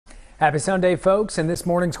Happy Sunday, folks. In this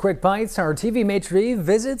morning's Quick Bites, our TV maitre d'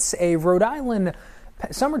 visits a Rhode Island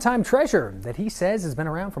summertime treasure that he says has been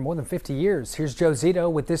around for more than 50 years. Here's Joe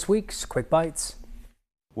Zito with this week's Quick Bites.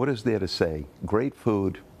 What is there to say? Great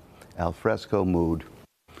food, al fresco mood,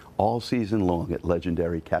 all season long at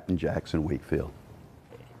legendary Captain Jack's in Wakefield.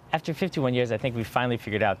 After 51 years, I think we finally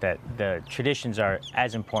figured out that the traditions are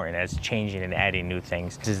as important as changing and adding new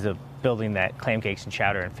things. This is the building that clam cakes and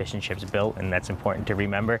chowder and fish and chips built, and that's important to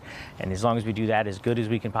remember. And as long as we do that as good as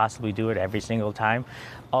we can possibly do it every single time,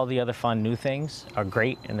 all the other fun new things are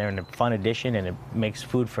great, and they're a fun addition, and it makes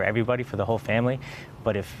food for everybody, for the whole family.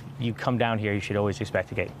 But if you come down here, you should always expect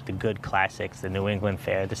to get the good classics, the New England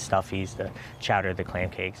fare, the stuffies, the chowder, the clam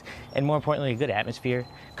cakes, and more importantly, a good atmosphere,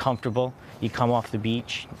 comfortable. You come off the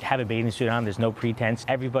beach, have a bathing suit on, there's no pretense.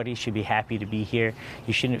 Everybody should be happy to be here.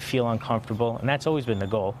 You shouldn't feel uncomfortable, and that's always been the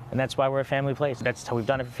goal. And that's why we're a family place. That's how we've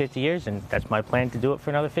done it for 50 years, and that's my plan to do it for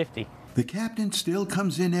another 50. The captain still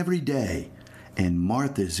comes in every day, and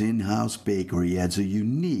Martha's in-house bakery adds a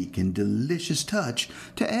unique and delicious touch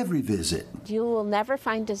to every visit. You will never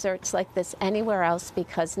find desserts like this anywhere else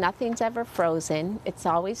because nothing's ever frozen. It's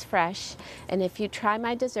always fresh. And if you try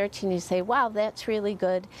my desserts and you say, wow, that's really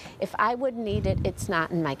good, if I wouldn't eat it, it's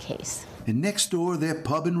not in my case. And next door, their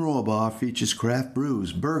pub and raw bar features craft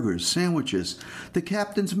brews, burgers, sandwiches, the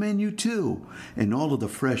captain's menu too, and all of the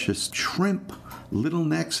freshest shrimp, little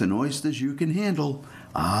necks, and oysters you can handle.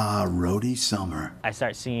 Ah, roadie summer. I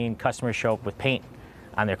start seeing customers show up with paint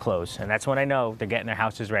on their clothes, and that's when I know they're getting their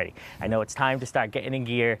houses ready. I know it's time to start getting in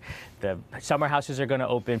gear. The summer houses are going to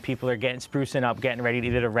open. People are getting sprucing up, getting ready to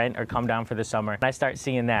either to rent or come down for the summer. And I start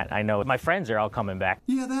seeing that. I know my friends are all coming back.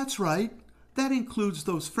 Yeah, that's right. That includes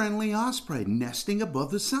those friendly osprey nesting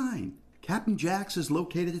above the sign. Captain Jack's is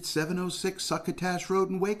located at 706 Succotash Road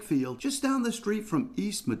in Wakefield, just down the street from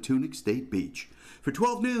East Matunic State Beach. For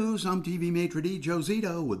 12 News, I'm TV maitre d' Joe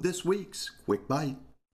Zito with this week's Quick Bite.